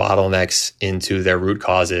 issues, bottlenecks into their root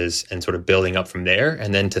causes and sort of building up from there.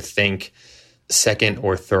 And then to think second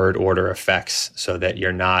or third order effects so that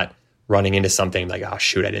you're not running into something like, oh,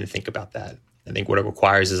 shoot, I didn't think about that. I think what it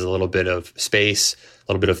requires is a little bit of space,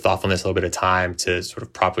 a little bit of thoughtfulness, a little bit of time to sort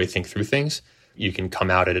of properly think through things. You can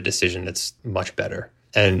come out at a decision that's much better.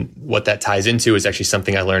 And what that ties into is actually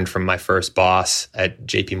something I learned from my first boss at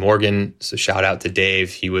JP Morgan. So shout out to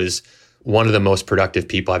Dave. He was one of the most productive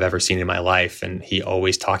people I've ever seen in my life. And he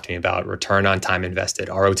always talked to me about return on time invested,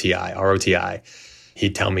 ROTI, ROTI.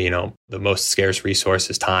 He'd tell me, the most scarce resource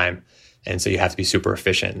is time. And so you have to be super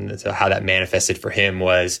efficient. And so how that manifested for him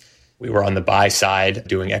was we were on the buy side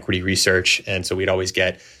doing equity research. And so we'd always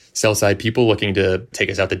get sell side people looking to take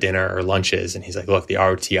us out to dinner or lunches. And he's like, look, the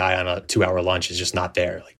ROTI on a 2-hour lunch is just not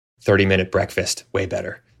there. 30-minute breakfast, way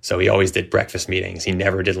better. So he always did breakfast meetings. He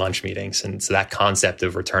never did lunch meetings. And so that concept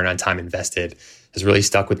of return on time invested has really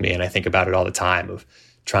stuck with me. And I think about it all the time of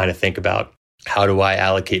trying to think about how do I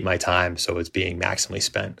allocate my time so it's being maximally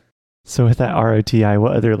spent. So with that ROTI,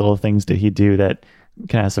 what other little things did he do that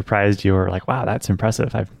kind of surprised you or wow, that's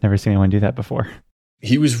impressive? I've never seen anyone do that before.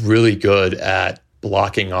 He was really good at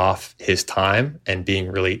blocking off his time and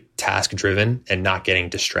being really task driven and not getting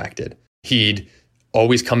distracted. He'd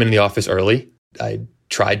always come into the office early. I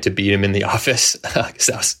tried to beat him in the office because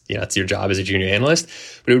that was, it's your job as a junior analyst,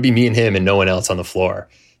 but it would be me and him and no one else on the floor.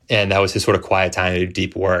 And that was his sort of quiet time to do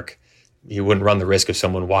deep work. He wouldn't run the risk of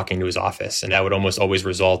someone walking to his office. And that would almost always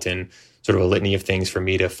result in sort of a litany of things for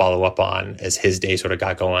me to follow up on as his day sort of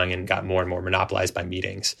got going and got more and more monopolized by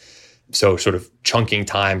meetings. So sort of chunking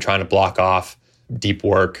time, trying to block off deep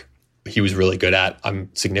work, he was really good at.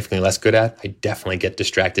 I'm significantly less good at. I definitely get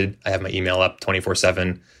distracted. I have my email up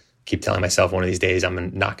 24/7. Keep telling myself one of these days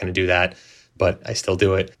I'm not going to do that, but I still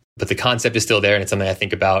do it. But the concept is still there. And it's something I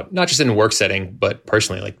think about, not just in a work setting, but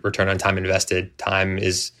personally, return on time invested. Time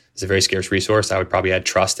is a very scarce resource. I would probably add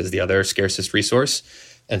trust as the other scarcest resource.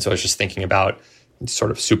 And so I was just thinking about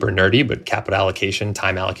sort of super nerdy, but capital allocation,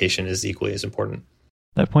 time allocation is equally as important.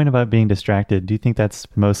 That point about being distracted, do you think that's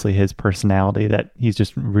mostly his personality, that he's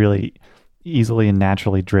just really easily and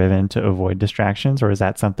naturally driven to avoid distractions? Or is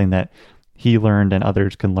that something that he learned and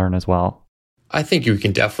others can learn as well? I think you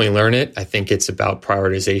can definitely learn it. I think it's about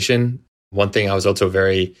prioritization. One thing I was also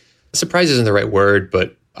very surprised isn't the right word,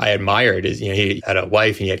 but I admired is, he had a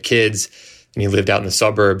wife and he had kids and he lived out in the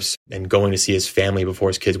suburbs, and going to see his family before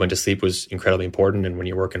his kids went to sleep was incredibly important. And when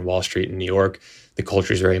you work in Wall Street in New York, the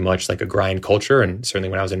culture is very much like a grind culture. And certainly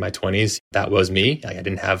when I was in my 20s, that was me. I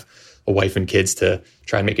didn't have a wife and kids to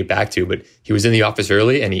try and make it back to, but he was in the office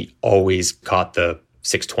early and he always caught the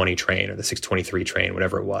 6:20 train or the 6:23 train,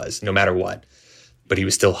 whatever it was, no matter what. But he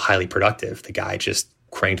was still highly productive. The guy just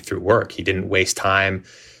cranked through work. He didn't waste time.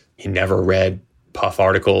 He never read puff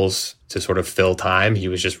articles to sort of fill time. He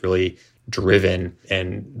was just really driven.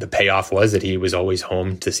 And the payoff was that he was always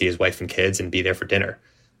home to see his wife and kids and be there for dinner.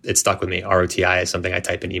 It stuck with me. ROTI is something I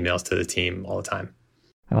type in emails to the team all the time.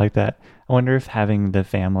 I like that. I wonder if having the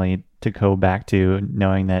family to go back to,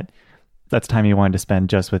 knowing that that's time he wanted to spend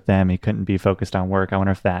just with them, he couldn't be focused on work. I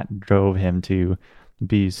wonder if that drove him to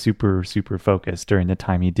be super, super focused during the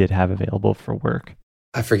time he did have available for work.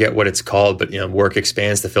 I forget what it's called, but work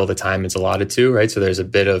expands to fill the time it's allotted to, right? So there's a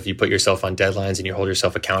bit of, you put yourself on deadlines and you hold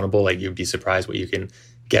yourself accountable. You'd be surprised what you can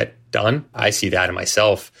get done. I see that in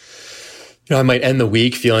myself. I might end the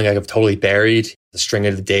week feeling like I'm totally buried. The string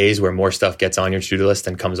of the days where more stuff gets on your to-do list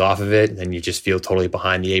than comes off of it, and then you just feel totally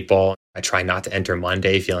behind the eight ball. I try not to enter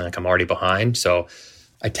Monday feeling like I'm already behind. So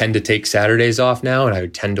I tend to take Saturdays off now, and I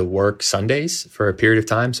would tend to work Sundays for a period of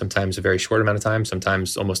time, sometimes a very short amount of time,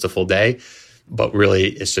 sometimes almost a full day. But really,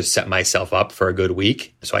 it's just set myself up for a good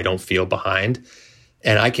week so I don't feel behind.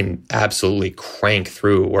 And I can absolutely crank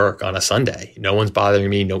through work on a Sunday. No one's bothering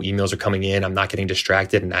me. No emails are coming in. I'm not getting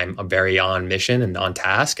distracted, and I'm very on mission and on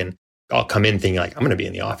task. And I'll come in thinking I'm going to be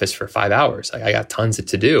in the office for 5 hours. I got tons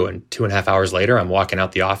to do. And 2.5 hours later, I'm walking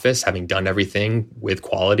out the office, having done everything with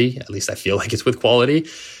quality. At least I feel like it's with quality.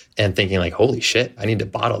 and thinking like, holy shit, I need to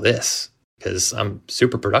bottle this because I'm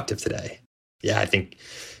super productive today. Yeah, I think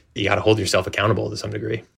you got to hold yourself accountable to some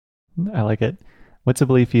degree. I like it. What's a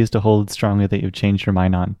belief you used to hold strongly that you've changed your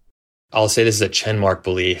mind on? I'll say this is a ChenMark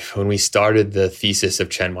belief. When we started the thesis of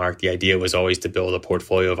ChenMark, the idea was always to build a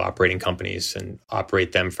portfolio of operating companies and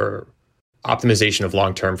operate them for optimization of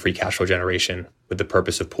long-term free cash flow generation with the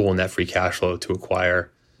purpose of pooling that free cash flow to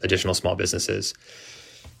acquire additional small businesses.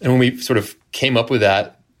 And when we sort of came up with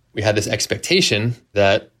that, we had this expectation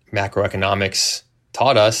that macroeconomics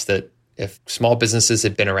taught us that if small businesses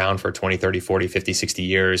had been around for 20, 30, 40, 50, 60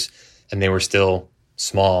 years, and they were still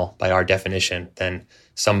small by our definition, then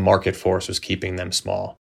some market force was keeping them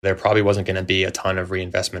small. There probably wasn't going to be a ton of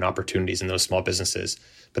reinvestment opportunities in those small businesses,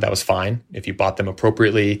 but that was fine. If you bought them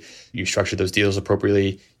appropriately, you structured those deals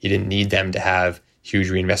appropriately, you didn't need them to have huge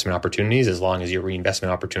reinvestment opportunities as long as your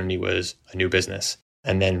reinvestment opportunity was a new business.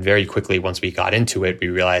 And then very quickly, once we got into it, we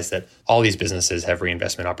realized that all these businesses have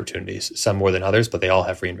reinvestment opportunities, some more than others, but they all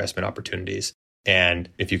have reinvestment opportunities. And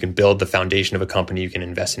if you can build the foundation of a company, you can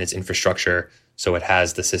invest in its infrastructure so it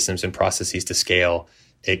has the systems and processes to scale,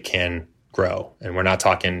 it can grow. And we're not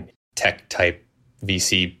talking tech type,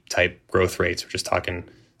 VC type growth rates. We're just talking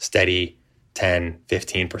steady 10,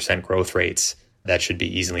 15% growth rates that should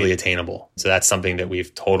be easily attainable. So that's something that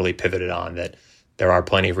we've totally pivoted on, that there are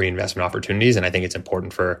plenty of reinvestment opportunities. And I think it's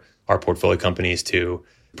important for our portfolio companies to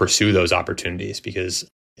pursue those opportunities, because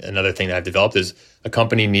another thing that I've developed is a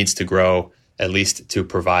company needs to grow at least to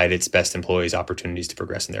provide its best employees opportunities to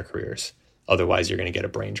progress in their careers. Otherwise, you're going to get a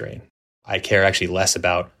brain drain. I care actually less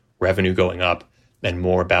about revenue going up and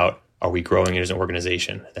more about, are we growing as an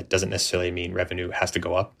organization? That doesn't necessarily mean revenue has to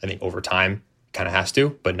go up. I think over time, kind of has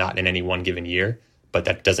to, but not in any one given year. But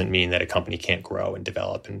that doesn't mean that a company can't grow and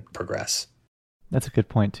develop and progress. That's a good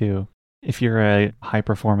point too. If you're a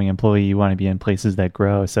high-performing employee, you want to be in places that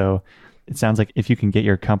grow. So it sounds like if you can get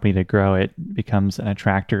your company to grow, it becomes an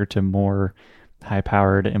attractor to more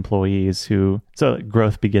high-powered employees so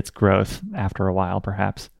growth begets growth after a while,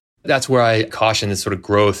 perhaps. That's where I caution this sort of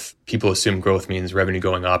growth. People assume growth means revenue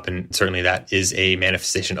going up, and certainly that is a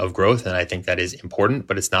manifestation of growth. And I think that is important,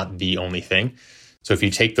 but it's not the only thing. So if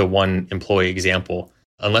you take the one employee example,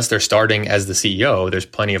 unless they're starting as the CEO, there's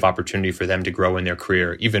plenty of opportunity for them to grow in their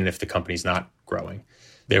career, even if the company's not growing.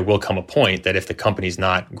 There will come a point that if the company's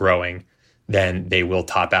not growing, then they will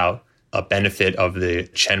top out. A benefit of the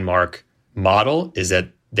ChenMark model is that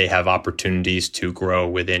they have opportunities to grow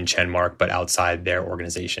within ChenMark, but outside their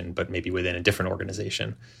organization, but maybe within a different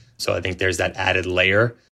organization. So I think there's that added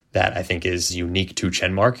layer that I think is unique to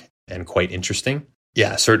ChenMark and quite interesting.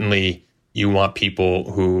 Yeah, certainly you want people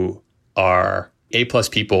who are A+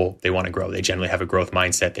 people. They want to grow. They generally have a growth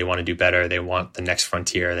mindset. They want to do better. They want the next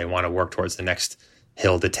frontier. They want to work towards the next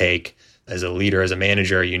hill to take. As a leader, as a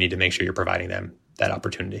manager, you need to make sure you're providing them that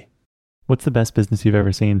opportunity. What's the best business you've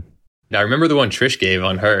ever seen? Now, I remember the one Trish gave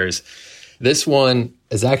on hers. This one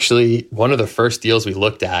is actually one of the first deals we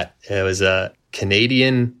looked at. It was a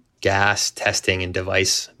Canadian gas testing and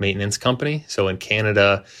device maintenance company. So in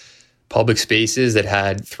Canada, public spaces that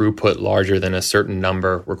had throughput larger than a certain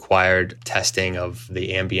number required testing of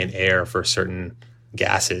the ambient air for certain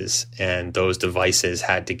gases. And those devices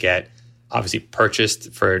had to get obviously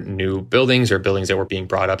purchased for new buildings or buildings that were being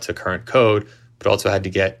brought up to current code, but also had to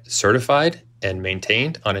get certified and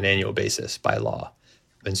maintained on an annual basis by law.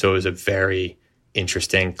 And so it was a very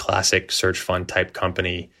interesting classic search fund type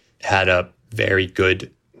company, had a very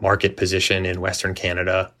good market position in Western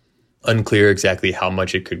Canada. Unclear exactly how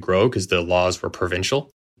much it could grow because the laws were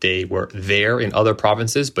provincial. They were there in other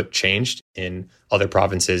provinces, but changed in other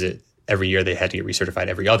provinces. Every year they had to get recertified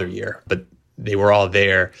every other year, but they were all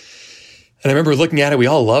there. And I remember looking at it, we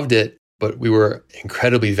all loved it, but we were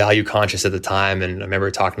incredibly value conscious at the time. And I remember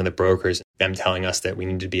talking to the brokers, them telling us that we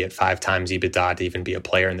needed to be at 5 times EBITDA to even be a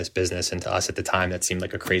player in this business. And to us at the time, that seemed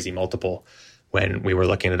like a crazy multiple. When we were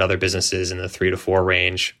looking at other businesses in the 3 to 4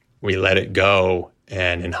 range, we let it go.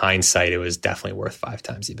 And in hindsight, it was definitely worth 5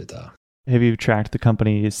 times EBITDA. Have you tracked the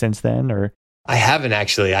company since then, or? I haven't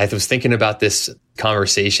actually. I was thinking about this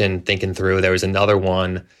conversation, thinking through. There was another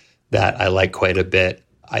one that I like quite a bit.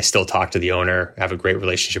 I still talk to the owner, have a great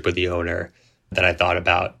relationship with the owner. That I thought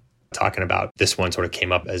about talking about. This one sort of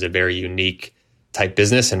came up as a very unique type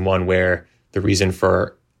business, and one where the reason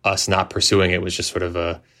for us not pursuing it was just sort of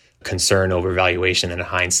a concern over valuation, and in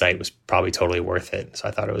hindsight was probably totally worth it. So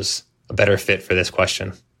I thought it was a better fit for this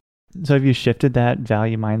question. So have you shifted that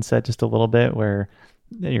value mindset just a little bit, where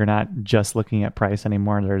you're not just looking at price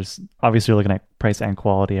anymore? There's obviously you're looking at price and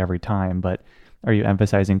quality every time, but are you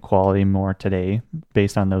emphasizing quality more today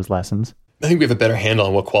based on those lessons? I think we have a better handle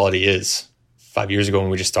on what quality is. 5 years ago when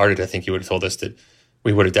we just started, I think you would have told us that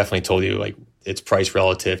we would have definitely told you like it's priced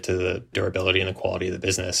relative to the durability and the quality of the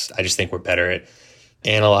business. I just think we're better at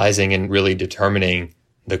analyzing and really determining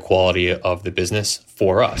the quality of the business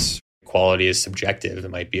for us. Quality is subjective. It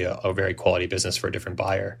might be a very quality business for a different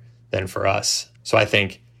buyer than for us. So I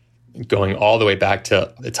think going all the way back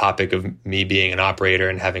to the topic of me being an operator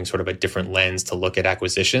and having sort of a different lens to look at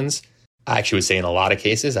acquisitions, I actually would say in a lot of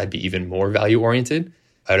cases, I'd be even more value oriented.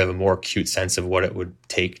 I'd have a more acute sense of what it would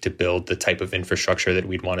take to build the type of infrastructure that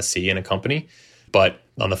we'd want to see in a company. But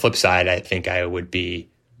on the flip side, I think I would be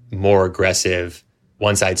more aggressive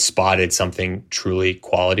once I'd spotted something truly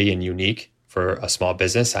quality and unique for a small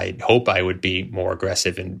business. I hope I would be more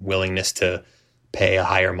aggressive in willingness to pay a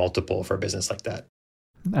higher multiple for a business like that.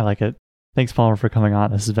 I like it. Thanks, Palmer, for coming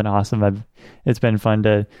on. This has been awesome. It's been fun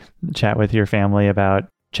to chat with your family about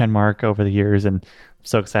ChenMark over the years, and I'm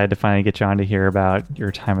so excited to finally get you on to hear about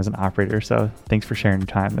your time as an operator. So thanks for sharing your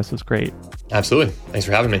time. This was great. Absolutely. Thanks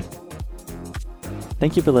for having me.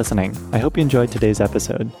 Thank you for listening. I hope you enjoyed today's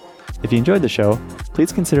episode. If you enjoyed the show,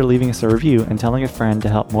 please consider leaving us a review and telling a friend to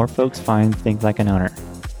help more folks find Think Like an Owner.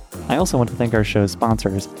 I also want to thank our show's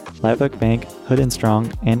sponsors, Live Oak Bank, Hood &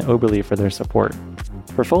 Strong, and Oberle for their support.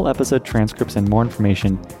 For full episode transcripts and more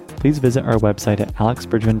information, please visit our website at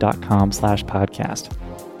alexbridgman.com/podcast.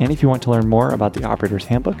 And if you want to learn more about the Operator's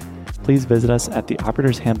Handbook, please visit us at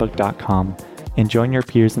theoperatorshandbook.com and join your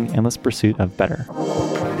peers in the endless pursuit of better.